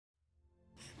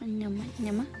Nyama,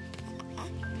 nyama.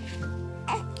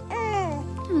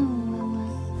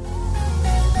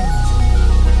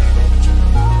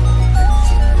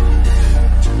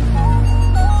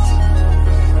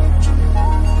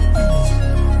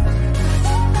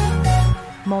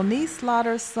 Moniece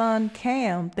Slaughter's son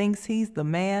Cam thinks he's the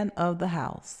man of the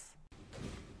house.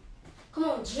 Come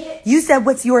on, Jet. You said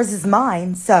what's yours is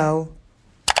mine, so.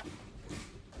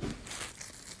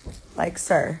 Like,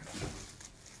 sir.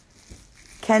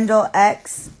 Kendall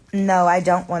X, no, I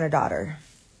don't want a daughter.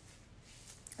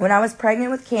 When I was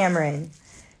pregnant with Cameron,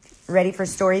 ready for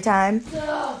story time?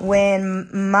 When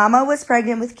Mama was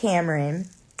pregnant with Cameron,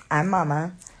 I'm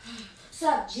Mama. What's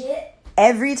up, Jet?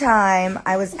 Every time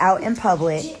I was out in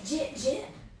public Jet.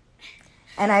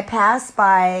 and I passed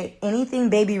by anything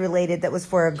baby related that was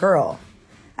for a girl,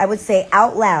 I would say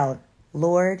out loud,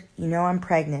 Lord, you know I'm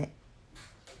pregnant.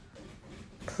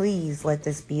 Please let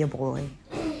this be a boy.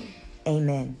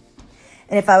 Amen.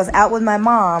 And if I was out with my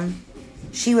mom,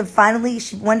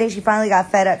 one day she finally got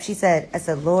fed up. I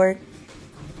said, Lord,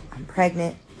 I'm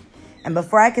pregnant. And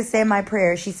before I could say my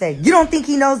prayer, she said, you don't think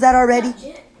he knows that already?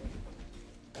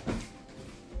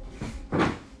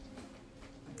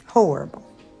 Horrible.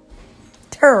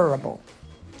 Terrible.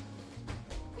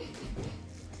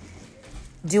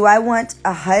 Do I want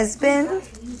a husband?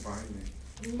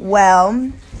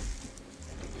 Well,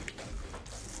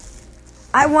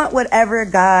 I want whatever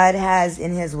God has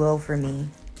in his will for me.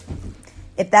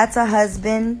 If that's a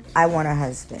husband, I want a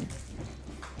husband.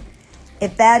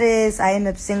 If that is, I end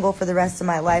up single for the rest of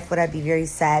my life, would I be very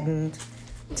saddened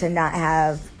to not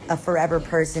have a forever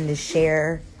person to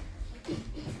share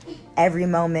every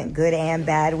moment, good and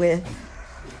bad, with?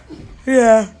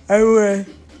 Yeah, I would.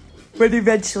 But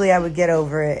eventually I would get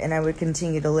over it and I would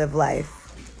continue to live life.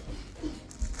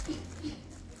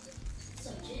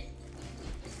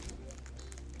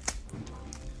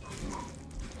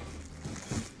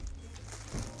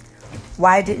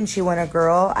 Why didn't you want a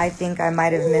girl? I think I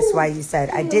might have missed why you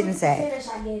said. I didn't say.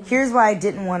 Here's why I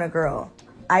didn't want a girl.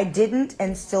 I didn't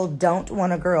and still don't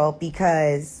want a girl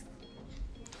because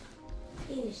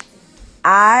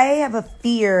I have a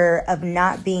fear of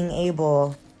not being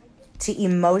able to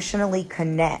emotionally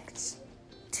connect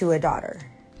to a daughter.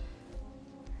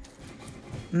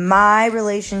 My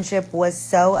relationship was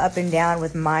so up and down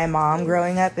with my mom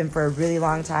growing up, and for a really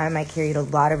long time I carried a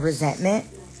lot of resentment.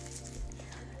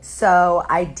 So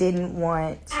I didn't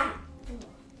want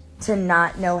to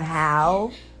not know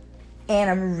how. And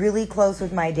I'm really close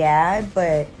with my dad,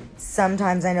 but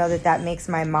sometimes I know that makes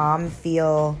my mom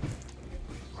feel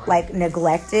like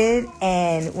neglected.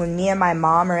 And when me and my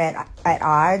mom are at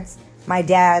odds, my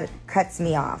dad cuts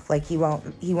me off. Like he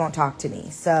won't talk to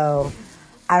me. So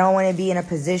I don't want to be in a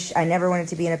position, I never wanted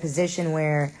to be in a position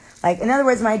where, like, in other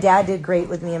words, my dad did great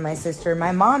with me and my sister.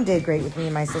 My mom did great with me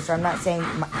and my sister. I'm not saying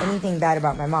anything bad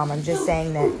about my mom. I'm just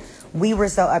saying that we were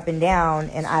so up and down,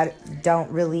 and I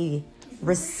don't really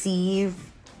receive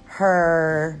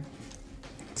her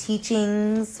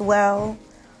teachings well.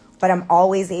 But I'm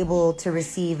always able to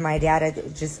receive my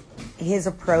dad. Just his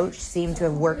approach seemed to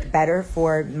have worked better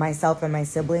for myself and my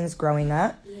siblings growing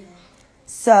up.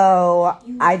 So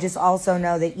I just also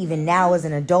know that even now as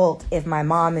an adult, if my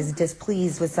mom is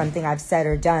displeased with something I've said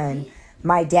or done,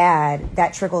 my dad,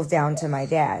 that trickles down to my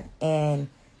dad. And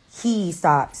he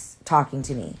stops talking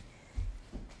to me.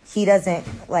 He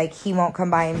won't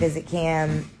come by and visit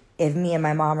Cam if me and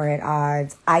my mom are at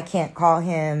odds. I can't call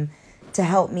him to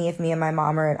help me if me and my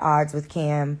mom are at odds with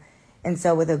Cam. And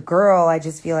so with a girl, I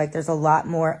just feel like there's a lot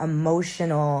more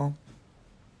emotional,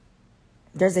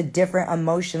 there's a different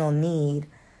emotional need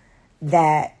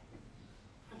that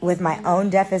with my own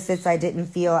deficits, I didn't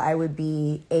feel I would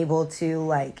be able to,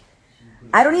 like,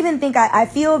 I don't even think I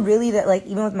feel really that, like,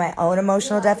 even with my own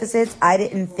emotional deficits, I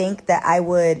didn't think that I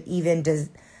would even,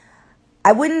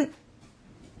 I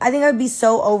think I'd be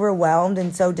so overwhelmed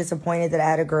and so disappointed that I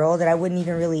had a girl that I wouldn't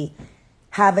even really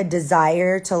have a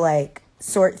desire to, like,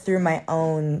 sort through my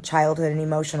own childhood and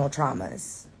emotional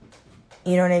traumas.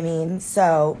 You know what I mean?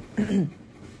 So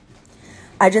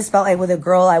I just felt like with a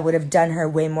girl, I would have done her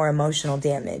way more emotional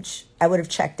damage. I would have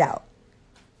checked out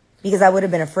because I would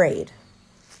have been afraid.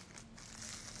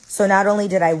 So not only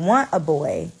did I want a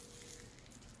boy,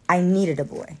 I needed a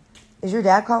boy. Is your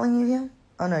dad calling you again?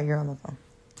 Oh, no, you're on the phone.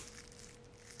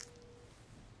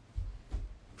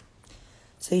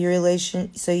 So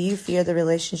you fear the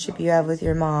relationship you have with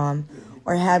your mom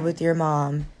or had with your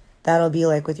mom, that'll be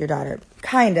like with your daughter.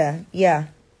 Kinda, yeah.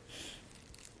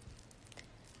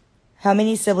 How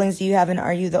many siblings do you have, and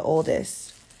are you the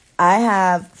oldest? I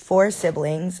have 4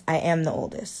 siblings. I am the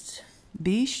oldest.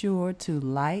 Be sure to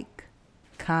like,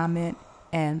 comment,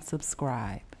 and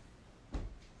subscribe.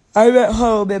 I'm at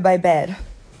home in my bed.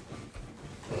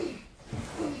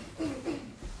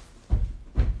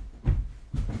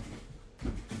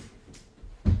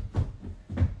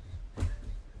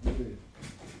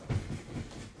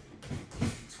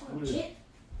 Jit.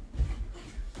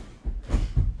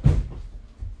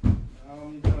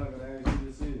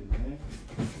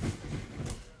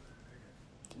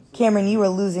 Cameron, you are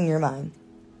losing your mind.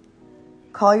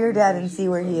 Call your dad and see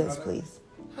where he is, please.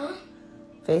 Huh?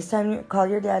 FaceTime, call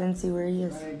your dad and see where he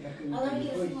is. Let me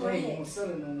get a few more hits.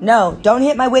 No, don't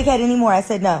hit my wig head anymore. I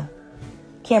said no.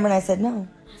 Cameron, I said no.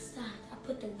 I stopped. I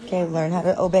put the wig. Okay, learn how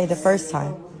to obey the first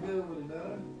time.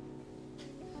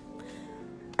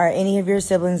 Are any of your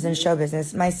siblings in show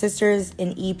business? My sister's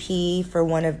an EP for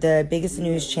one of the biggest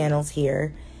news channels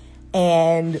here.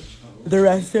 And the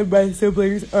rest of my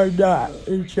siblings are not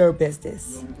in show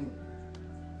business.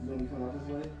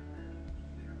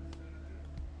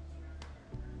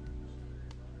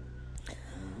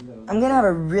 I'm going to have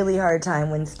a really hard time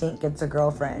when Stink gets a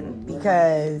girlfriend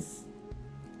because,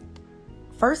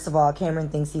 first of all, Cameron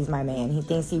thinks he's my man. He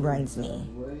thinks he runs me.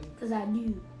 Because I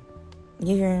do.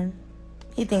 You hear him?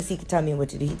 He thinks he can tell me what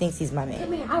to do. He thinks he's my man.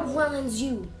 Come here. I runs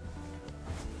you.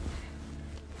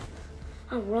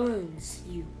 I runs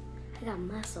you. I got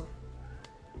muscle.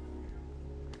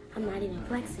 I'm not even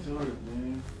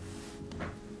flexing.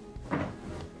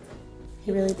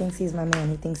 He really thinks he's my man.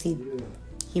 He thinks he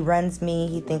runs me.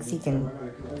 He thinks he can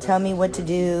tell me what to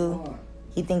do.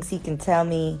 He thinks he can tell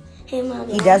me. Hey, Mom.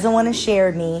 He doesn't want to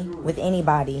share me with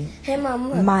anybody. Hey, Mom,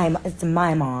 look. It's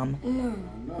my mom.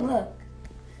 Mom, look.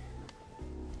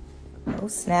 Oh,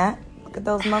 snap. Look at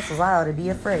those muscles. I ought to be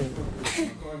afraid.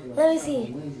 Let me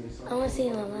see. I want to see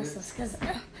my muscles. Cause,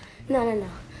 no.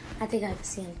 I think I can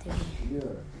see them through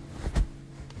here.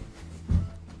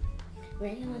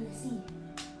 Ready? I want to see.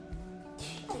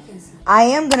 I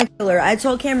am going to kill her. I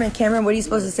told Cameron, what are you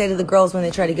supposed to say to the girls when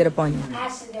they try to get up on you? I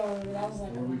actually don't remember. I was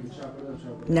like, oh my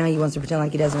God. Now he wants to pretend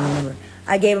like he doesn't remember.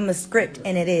 I gave him a script,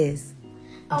 and it is,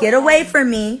 get away from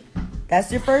me.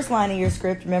 That's your first line of your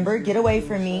script, remember? Get away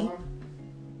from me.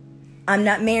 I'm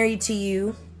not married to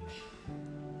you.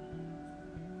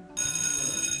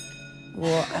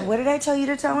 Well, what did I tell you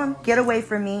to tell him? Get away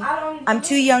from me. I'm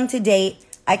too young to date.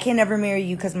 I can never marry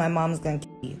you because my mom's going to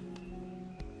kill you.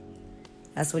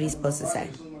 That's what he's supposed to say.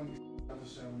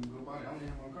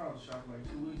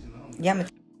 Yeah,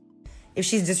 if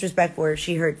she's disrespectful or if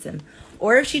she hurts him.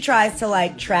 Or if she tries to,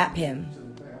 like, trap him.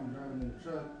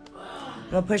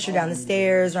 I'm going to push her down the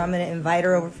stairs, or I'm going to invite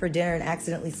her over for dinner and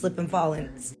accidentally slip and fall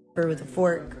and stab her with a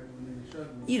fork.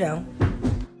 You know.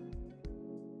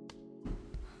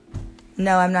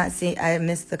 No, I'm not seeing. I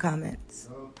missed the comments.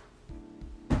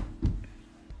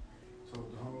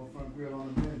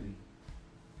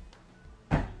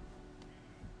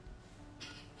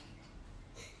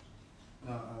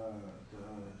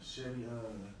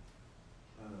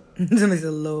 Somebody said,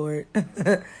 Lord.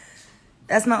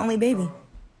 That's my only baby.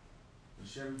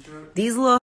 These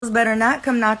little better not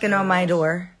come knocking on my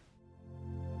door.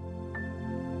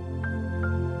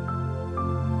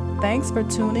 Thanks for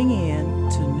tuning in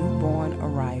to Newborn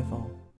Arrival.